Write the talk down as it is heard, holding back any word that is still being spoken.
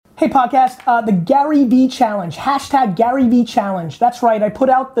Hey podcast, the Gary V Challenge, hashtag Gary V Challenge. That's right, I put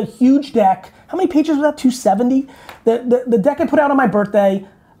out the huge deck. How many pages was that, 270? The deck I put out on my birthday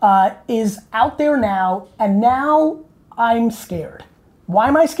is out there now, and now I'm scared. Why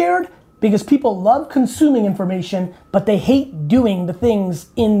am I scared? Because people love consuming information, but they hate doing the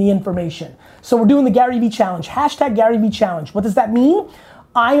things in the information. So we're doing the Gary V Challenge, hashtag Gary V Challenge. What does that mean?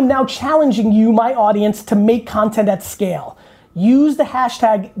 I am now challenging you, my audience, to make content at scale. Use the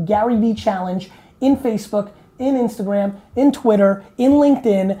hashtag GaryVee Challenge in Facebook, in Instagram, in Twitter, in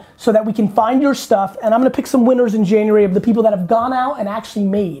LinkedIn, so that we can find your stuff. And I'm gonna pick some winners in January of the people that have gone out and actually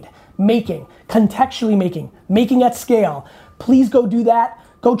contextually making at scale. Please go do that.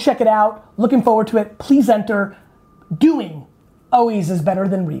 Go check it out. Looking forward to it. Please enter. Doing always is better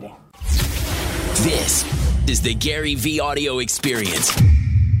than reading. This is the Gary V Audio Experience.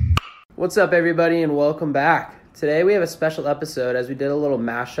 What's up, everybody, and welcome back. Today we have a special episode as we did a little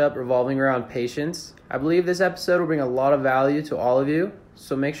mashup revolving around patience. I believe this episode will bring a lot of value to all of you,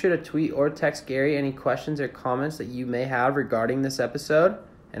 so make sure to tweet or text Gary any questions or comments that you may have regarding this episode,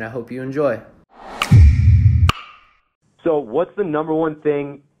 and I hope you enjoy. So what's the number one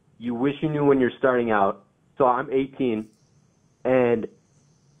thing you wish you knew when you're starting out? So I'm 18, and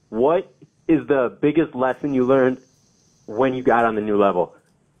what is the biggest lesson you learned when you got on the new level?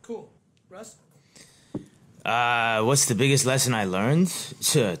 Cool. Russ? What's the biggest lesson I learned?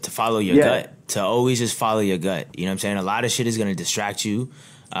 To follow your gut. To always just follow your gut. You know what I'm saying? A lot of shit is going to distract you.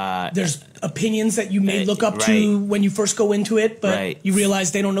 There's opinions that you may look up to when you first go into it, but you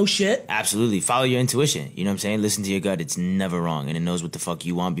realize they don't know shit. Absolutely. Follow your intuition. You know what I'm saying? Listen to your gut. It's never wrong, and it knows what the fuck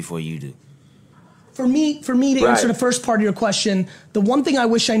you want before you do. For me to answer the first part of your question, the one thing I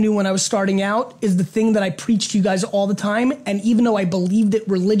wish I knew when I was starting out is the thing that I preach to you guys all the time, and even though I believed it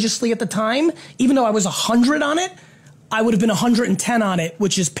religiously at the time, even though I was 100 on it, I would have been 110 on it,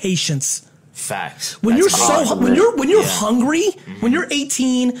 which is patience. Facts. When you're hungry, when you're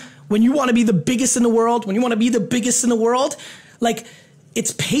 18, when you want to be the biggest in the world, like,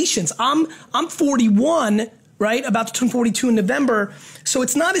 it's patience. I'm 41, right? About to turn 42 in November. So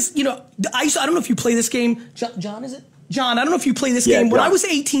it's not as, I don't know if you play this game. John, is it? John, I don't know if you play this game. When I was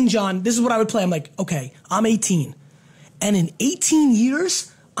 18, John, this is what I would play. I'm like, okay, I'm 18. And in 18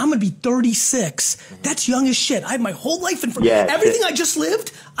 years, I'm going to be 36. That's young as shit. I have my whole life in front of me. Everything I just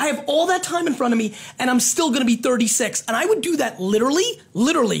lived, I have all that time in front of me, and I'm still going to be 36. And I would do that literally.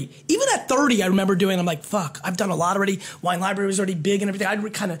 Even at 30, I remember doing, I'm like, fuck, I've done a lot already. Wine library was already big and everything. I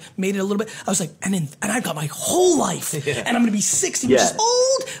kind of made it a little bit. I was like, and I've got my whole life, and I'm going to be 60, which is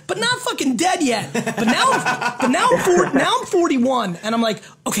old, but not fucking dead yet. But now I'm 41, and I'm like,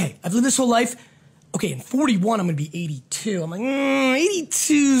 okay, I've lived this whole life. Okay, in 41, I'm going to be 82. I'm like,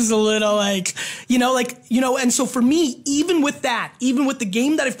 82's a little and so for me, even with the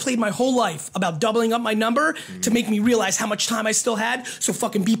game that I've played my whole life about doubling up my number to make me realize how much time I still had, so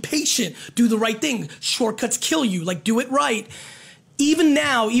fucking be patient, do the right thing. Shortcuts kill you, like do it right. Even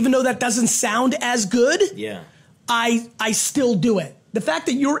now, even though that doesn't sound as good, I still do it. The fact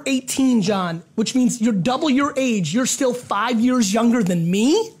that you're 18, John, which means you're double your age, you're still 5 years younger than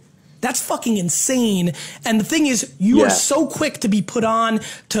me, that's fucking insane. And the thing is, you are so quick to be put on,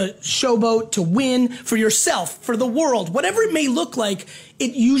 to showboat, to win for yourself, for the world, whatever it may look like,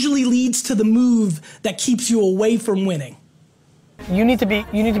 it usually leads to the move that keeps you away from winning. You need to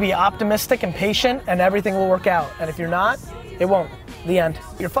be optimistic and patient, and everything will work out. And if you're not, it won't. The end.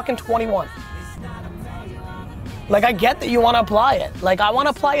 You're fucking 21. Like, I get that you want to apply it. Like, I want to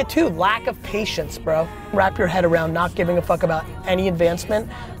apply it too. Lack of patience, bro. Wrap your head around not giving a fuck about any advancement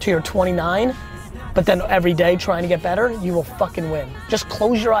till you're 29, but then every day trying to get better, you will fucking win. Just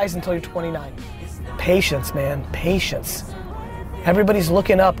close your eyes until you're 29. Patience, man, patience. Everybody's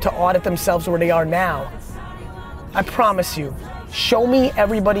looking up to audit themselves where they are now. I promise you, show me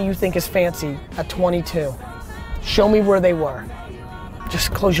everybody you think is fancy at 22. Show me where they were.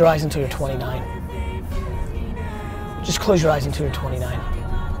 Just close your eyes until you're 29. Just close your eyes until you're 29.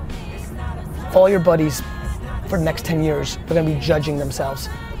 All your buddies for the next 10 years are gonna be judging themselves.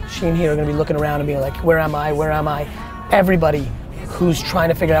 She and he are gonna be looking around and being like, where am I? Everybody who's trying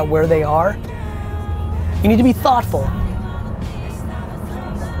to figure out where they are, you need to be thoughtful.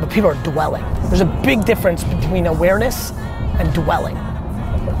 But people are dwelling. There's a big difference between awareness and dwelling.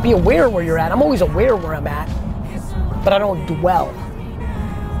 Be aware where you're at. I'm always aware where I'm at, but I don't dwell.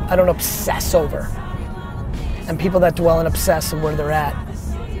 I don't obsess over. And people that dwell and obsess on where they're at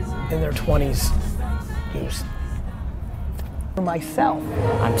in their 20s, lose. For myself,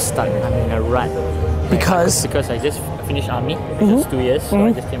 I'm stuck. I'm in a rut. Because I just finished army, which is 2 years, so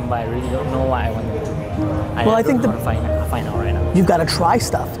I just came by. I really don't know what I want to do. I think I find out right now. You've got to try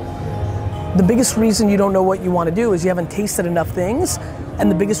stuff. The biggest reason you don't know what you want to do is you haven't tasted enough things, and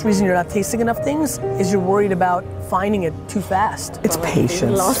the biggest reason you're not tasting enough things is you're worried about finding it too fast. It's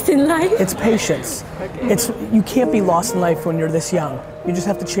patience. Lost in life? It's patience. Okay. You can't be lost in life when you're this young. You just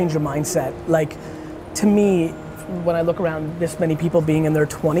have to change your mindset. Like, to me, when I look around this many people being in their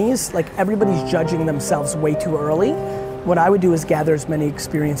 20s, like everybody's judging themselves way too early. What I would do is gather as many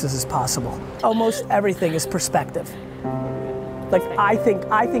experiences as possible. Almost everything is perspective. Like, I think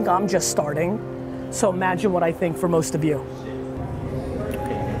I'm just starting, so imagine what I think for most of you.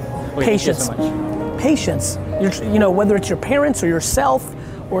 Wait, Patience. thank you so much. Patience. Whether it's your parents or yourself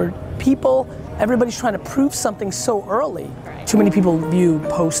or people, everybody's trying to prove something so early. Right. Too many people view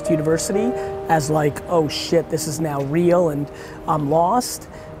post-university as like, oh shit, this is now real and I'm lost.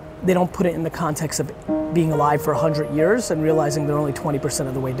 They don't put it in the context of being alive for 100 years and realizing they're only 20%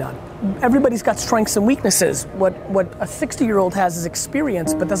 of the way done. Everybody's got strengths and weaknesses. What a 60-year-old has is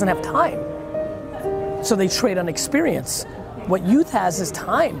experience but doesn't have time. So they trade on experience. What youth has is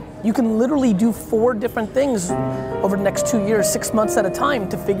time. You can literally do 4 different things over the next 2 years, 6 months at a time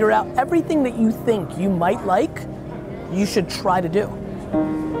to figure out everything that you think you might like, you should try to do.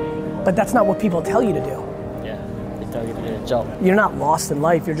 But that's not what people tell you to do. Job. You're not lost in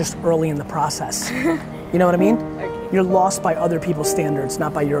life, you're just early in the process. You know what I mean? Okay. You're lost by other people's standards,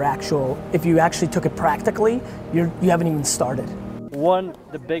 not by your actual, if you actually took it practically, you haven't even started.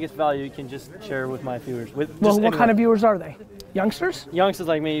 The biggest value you can just share with my viewers. What kind of viewers are they? Youngsters? Youngsters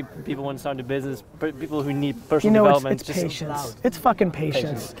like me, people who want to start a business, people who need personal development. It's patience. It's fucking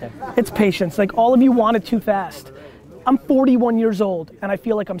patience. Okay. It's patience. Like, all of you want it too fast. I'm 41 years old and I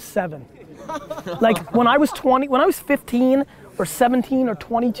feel like I'm 7. Like, when I was 15 or 17 or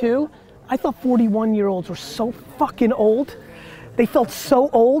 22, I thought 41-year-olds were so fucking old. They felt so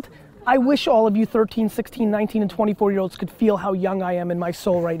old. I wish all of you 13, 16, 19, and 24-year-olds could feel how young I am in my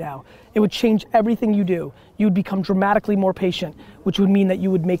soul right now. It would change everything you do. You would become dramatically more patient, which would mean that you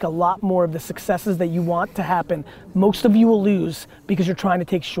would make a lot more of the successes that you want to happen. Most of you will lose because you're trying to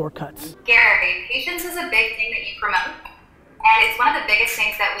take shortcuts. Gary, patience is a big thing that you promote, and it's one of the biggest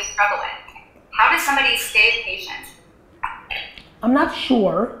things that we struggle with. How does somebody stay patient? I'm not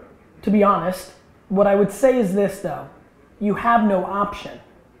sure, to be honest. What I would say is this, though. You have no option.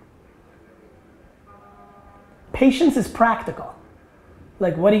 Patience is practical.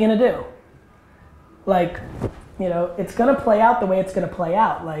 Like, what are you gonna do? Like, it's gonna play out the way it's gonna play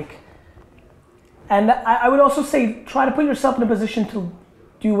out. Like, and I would also say, try to put yourself in a position to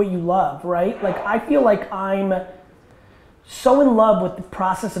do what you love, right? Like, I feel like I'm so in love with the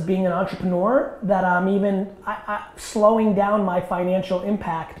process of being an entrepreneur that I'm even slowing down my financial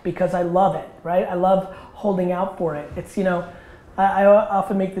impact because I love it, right? I love holding out for it. It's, I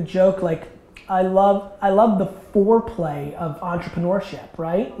often make the joke, like, I love the foreplay of entrepreneurship,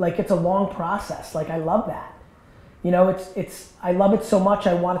 right? Like, it's a long process. Like, I love that. I love it so much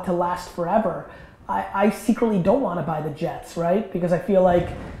I want it to last forever. I secretly don't want to buy the jets, right? Because I feel like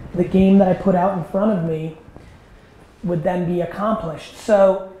the game that I put out in front of me would then be accomplished.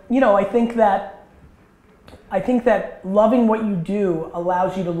 So, I think that loving what you do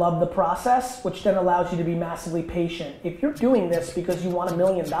allows you to love the process, which then allows you to be massively patient. If you're doing this because you want $1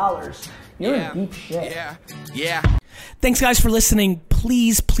 million, you're in deep shit. Yeah. Thanks, guys, for listening.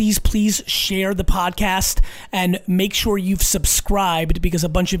 Please, please, please share the podcast and make sure you've subscribed, because a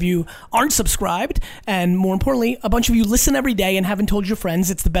bunch of you aren't subscribed. And more importantly, a bunch of you listen every day and haven't told your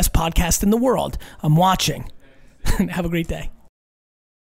friends it's the best podcast in the world. I'm watching. Have a great day.